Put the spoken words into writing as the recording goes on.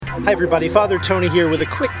Hi everybody, Father Tony here with a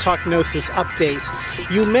quick Talk Gnosis update.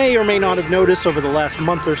 You may or may not have noticed over the last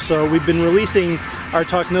month or so we've been releasing our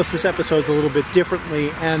Talk Gnosis episodes a little bit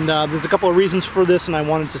differently, and there's a couple of reasons for this, and I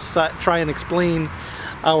wanted to try and explain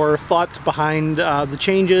our thoughts behind the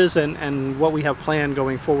changes and what we have planned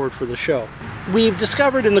going forward for the show. We've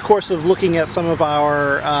discovered in the course of looking at some of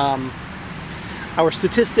our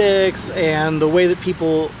statistics and the way that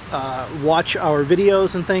people watch our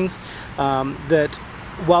videos and things, that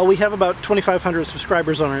while we have about 2,500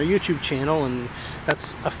 subscribers on our YouTube channel, and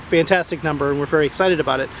that's a fantastic number and we're very excited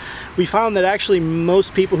about it, we found that actually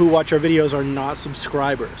most people who watch our videos are not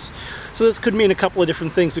subscribers. So this could mean a couple of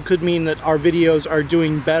different things. It could mean that our videos are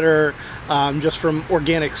doing better just from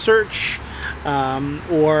organic search,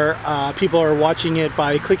 or people are watching it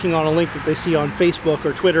by clicking on a link that they see on Facebook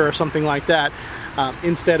or Twitter or something like that,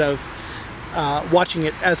 instead of watching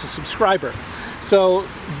it as a subscriber. So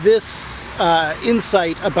this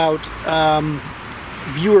insight about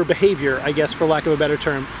viewer behavior, I guess for lack of a better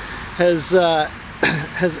term, has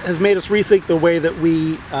made us rethink the way that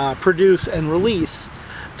we produce and release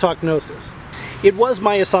Talk Gnosis. It was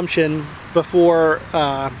my assumption before,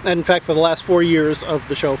 and in fact for the last 4 years of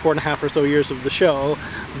the show, 4.5 or so years of the show,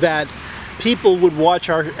 that people would watch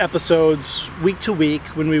our episodes week to week.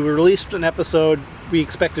 When we released an episode, we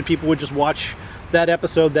expected people would just watch that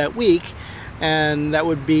episode that week, and that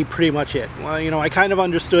would be pretty much it. Well, you know, I kind of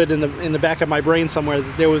understood in the back of my brain somewhere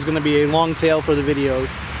that there was going to be a long tail for the videos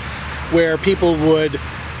where people would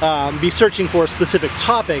be searching for a specific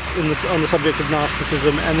topic on the subject of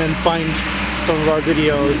Gnosticism and then find some of our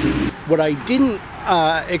videos. What I didn't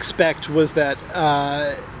expect was that,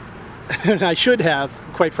 and I should have,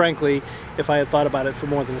 quite frankly, if I had thought about it for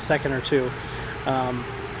more than a second or two,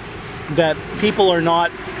 that people are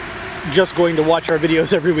not just going to watch our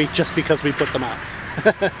videos every week just because we put them out.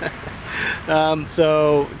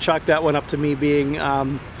 So chalk that one up to me being,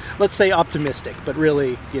 let's say, optimistic, but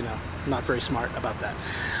really, you know, not very smart about that.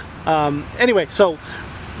 Anyway, so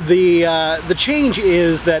the change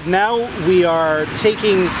is that now we are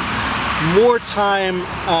taking more time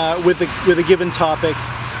with a given topic,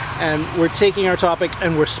 and we're taking our topic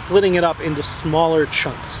and we're splitting it up into smaller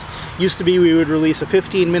chunks. Used to be we would release a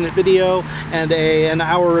 15-minute video and an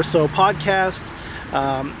hour or so podcast,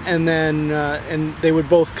 and then and they would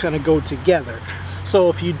both kind of go together. So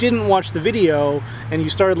if you didn't watch the video and you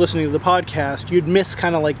started listening to the podcast, you'd miss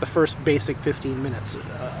kind of like the first basic 15 minutes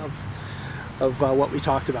of what we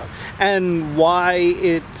talked about. And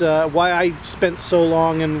why I spent so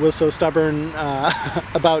long and was so stubborn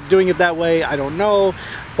about doing it that way, I don't know,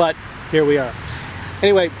 but here we are.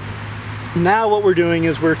 Anyway, now what we're doing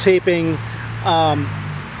is we're taping a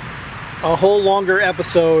whole longer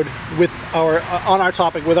episode with on our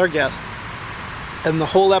topic with our guest, and the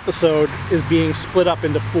whole episode is being split up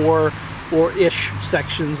into 4 or ish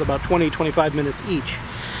sections, about 20-25 minutes each.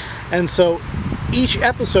 And so each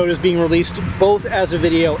episode is being released both as a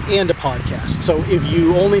video and a podcast. So if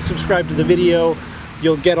you only subscribe to the video,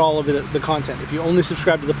 you'll get all of the content. If you only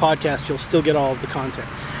subscribe to the podcast, you'll still get all of the content.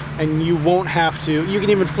 And you won't have to, you can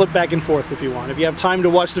even flip back and forth if you want. If you have time to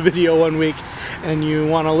watch the video one week and you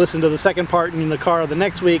want to listen to the second part in the car the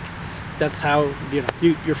next week, that's how, you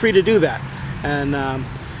know, you're free to do that. And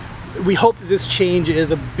we hope that this change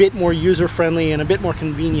is a bit more user-friendly and a bit more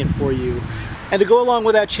convenient for you. And to go along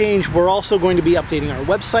with that change, we're also going to be updating our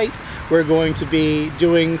website. We're going to be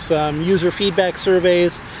doing some user feedback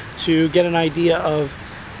surveys to get an idea of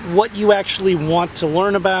what you actually want to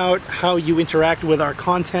learn about, how you interact with our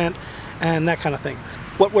content, and that kind of thing.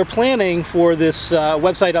 What we're planning for this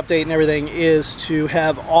website update and everything is to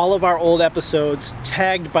have all of our old episodes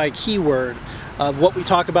tagged by keyword of what we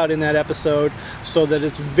talk about in that episode, so that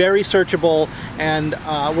it's very searchable, and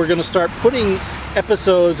we're going to start putting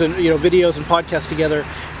episodes and videos and podcasts together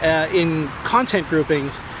in content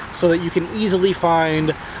groupings so that you can easily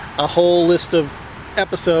find a whole list of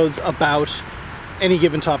episodes about any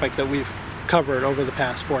given topic that we've covered over the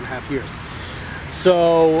past 4.5 years.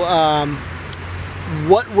 So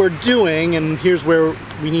what we're doing, and here's where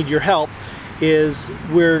we need your help, is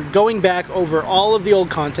we're going back over all of the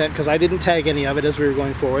old content, because I didn't tag any of it as we were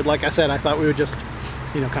going forward. Like I said, I thought we would just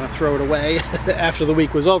kind of throw it away after the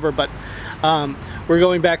week was over, but we're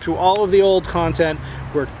going back through all of the old content.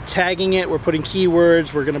 We're tagging it, we're putting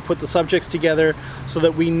keywords, we're going to put the subjects together so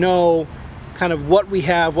that we know kind of what we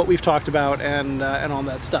have, what we've talked about, and all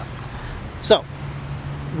that stuff. So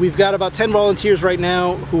we've got about 10 volunteers right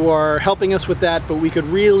now who are helping us with that, but we could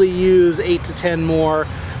really use 8 to 10 more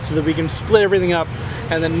so that we can split everything up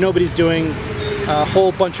and then nobody's doing a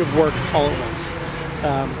whole bunch of work all at once.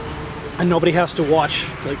 And nobody has to watch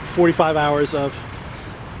like 45 hours of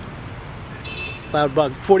Loud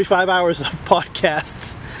bug. 45 hours of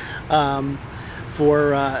podcasts.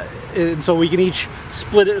 And so we can each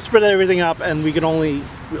split everything up, and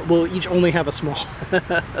we'll each only have a small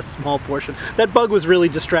a small portion. That bug was really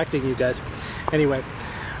distracting you guys. Anyway,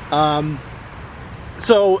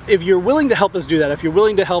 so if you're willing to help us do that, if you're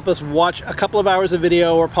willing to help us watch a couple of hours of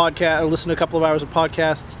video or podcast, or listen to a couple of hours of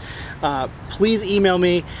podcasts, please email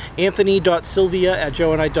me,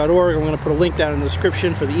 anthony.sylvia@joeandknight.org. I'm going to put a link down in the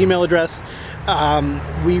description for the email address.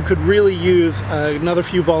 We could really use another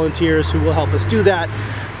few volunteers who will help us do that,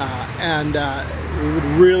 and we would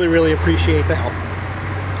really appreciate the help.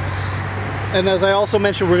 And as I also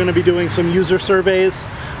mentioned, we're going to be doing some user surveys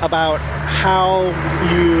about how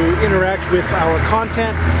you interact with our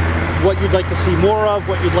content, what you'd like to see more of,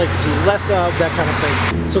 what you'd like to see less of, that kind of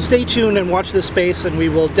thing. So stay tuned and watch this space, and we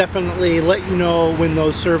will definitely let you know when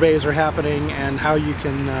those surveys are happening and how you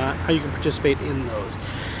can participate in those.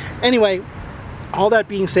 Anyway, all that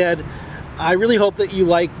being said, I really hope that you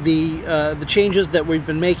like the changes that we've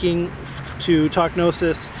been making to Talk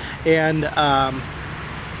Gnosis, and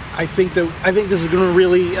I think this is going to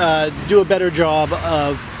really do a better job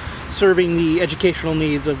of serving the educational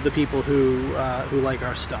needs of the people who like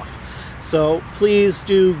our stuff. So please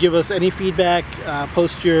do give us any feedback,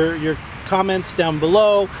 post your comments down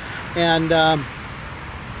below, and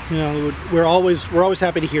you know, we're always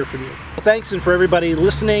happy to hear from you. Thanks, and for everybody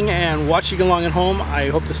listening and watching along at home, I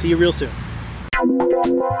hope to see you real soon.